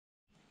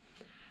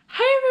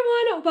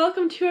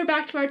welcome to or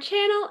back to our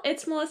channel.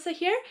 It's Melissa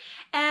here,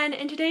 and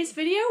in today's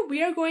video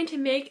we are going to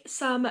make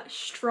some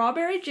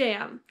strawberry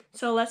jam.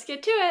 So let's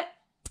get to it.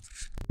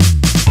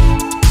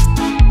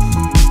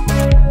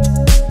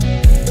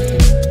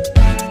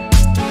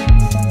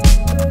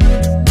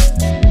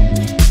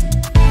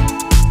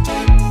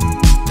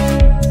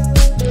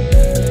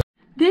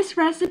 This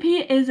recipe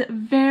is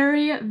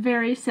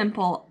very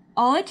simple.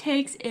 All it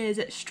takes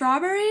is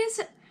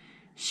strawberries,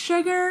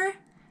 sugar,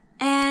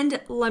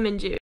 and lemon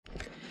juice.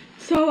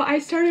 So I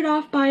started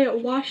off by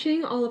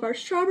washing all of our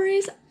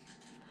strawberries.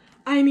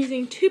 I'm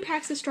using 2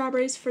 packs of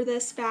strawberries for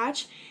this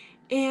batch,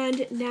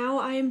 and now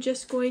I am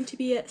just going to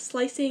be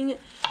slicing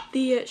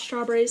the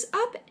strawberries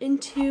up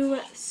into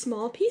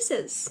small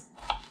pieces.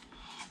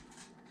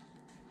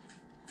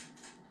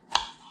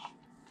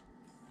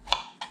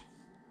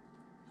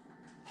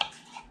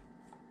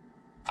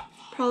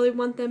 Probably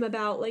want them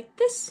about like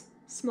this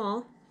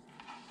small.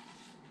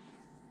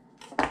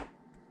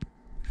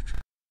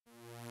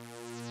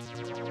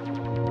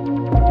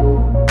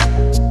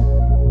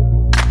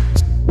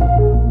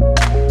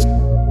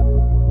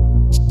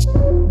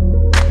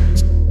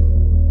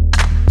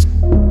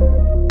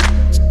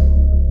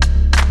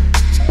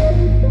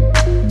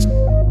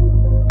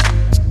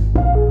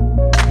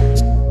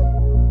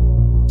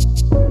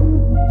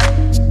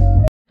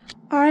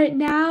 Alright,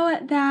 now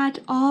that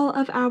all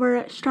of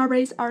our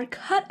strawberries are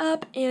cut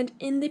up and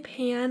in the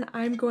pan,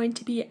 I'm going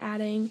to be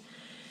adding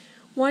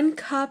 1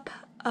 cup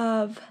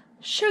of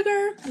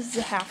sugar. This is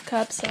a half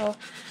cup, so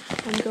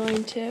I'm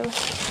going to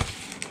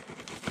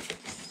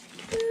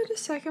get a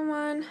second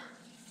one.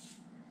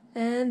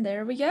 And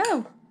there we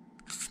go.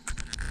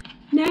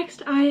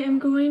 Next, I am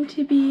going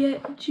to be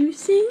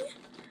juicing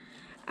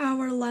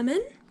our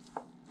lemon.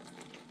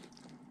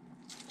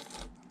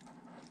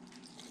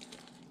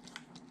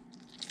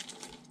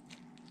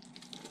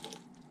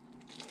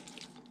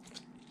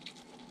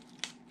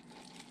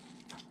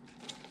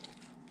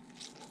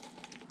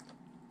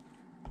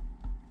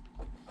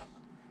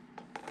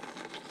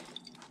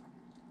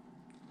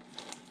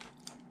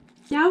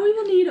 Now we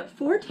will need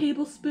 4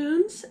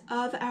 tablespoons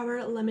of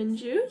our lemon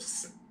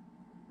juice.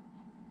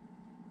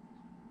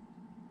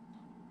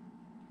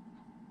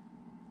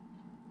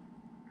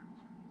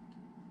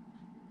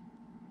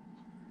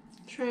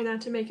 Try not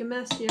to make a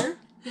mess here.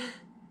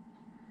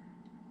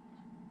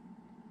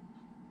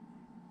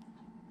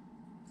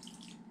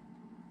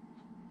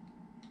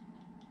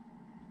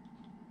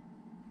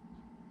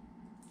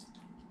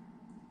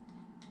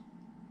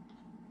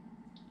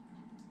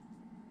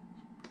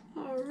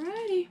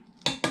 Alrighty.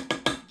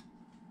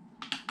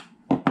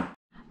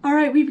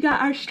 Alright, we've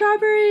got our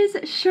strawberries,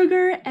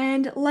 sugar,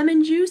 and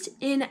lemon juice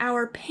in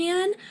our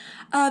pan.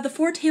 The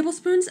 4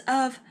 tablespoons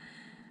of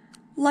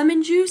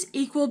lemon juice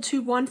equaled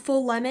to 1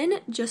 full lemon,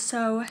 just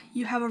so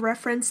you have a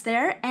reference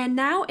there. And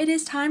now it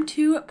is time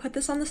to put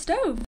this on the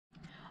stove.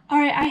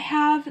 Alright, I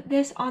have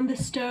this on the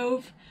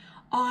stove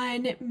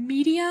on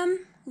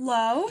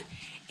medium-low,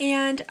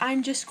 and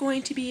I'm just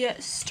going to be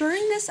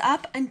stirring this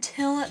up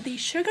until the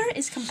sugar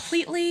is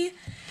completely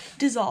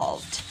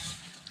dissolved.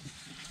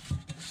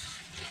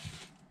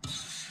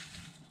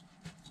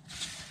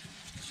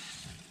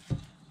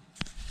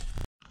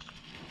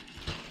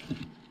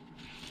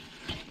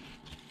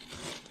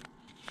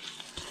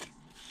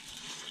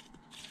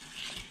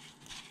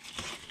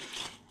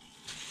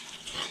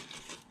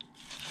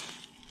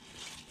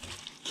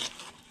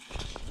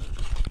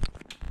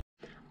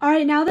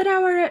 Alright, now that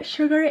our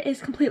sugar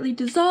is completely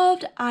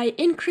dissolved, I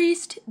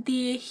increased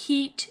the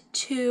heat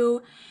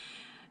to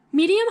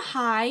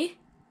medium-high,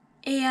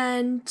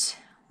 and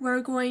we're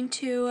going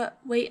to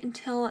wait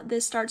until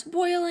this starts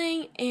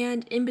boiling,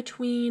 and in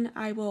between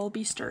I will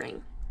be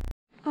stirring.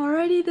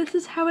 Alrighty, this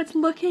is how it's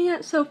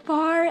looking so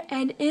far,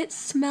 and it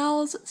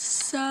smells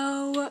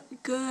so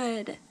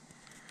good.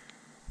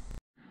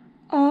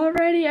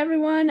 Alrighty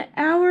everyone,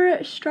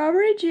 our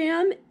strawberry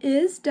jam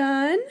is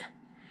done.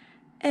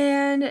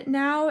 And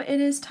now it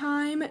is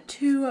time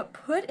to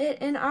put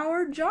it in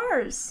our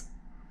jars.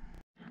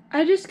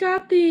 I just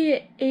got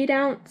the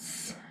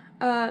 8-ounce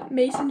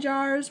mason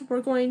jars.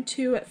 We're going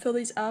to fill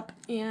these up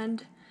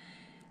and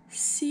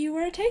see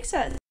where it takes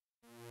us.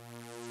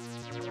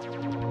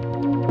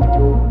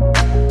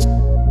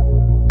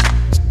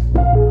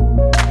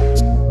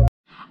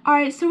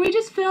 Alright, so we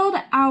just filled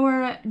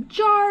our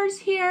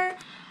jars here.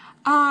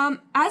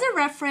 As a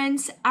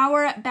reference,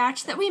 our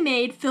batch that we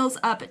made fills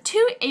up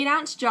 2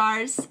 8-ounce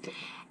jars,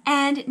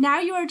 and now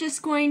you are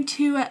just going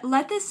to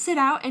let this sit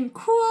out and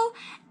cool,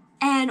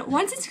 and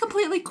once it's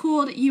completely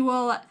cooled, you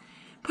will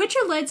put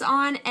your lids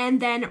on and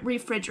then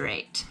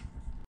refrigerate.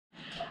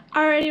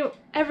 Alrighty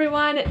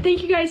everyone,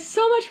 thank you guys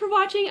so much for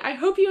watching. I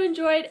hope you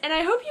enjoyed, and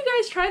I hope you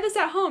guys try this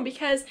at home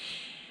because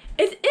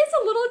it is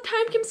a little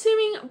time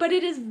consuming, but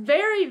it is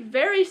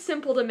very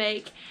simple to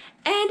make,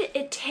 and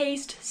it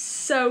tastes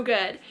so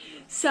good.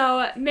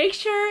 So make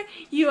sure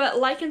you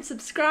like and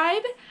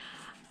subscribe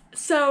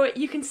so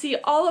you can see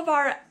all of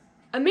our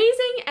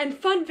amazing and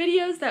fun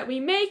videos that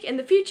we make in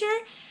the future.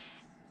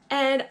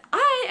 and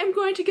I am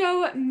going to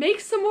go make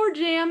some more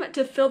jam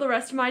to fill the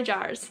rest of my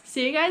jars.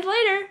 See you guys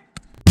later.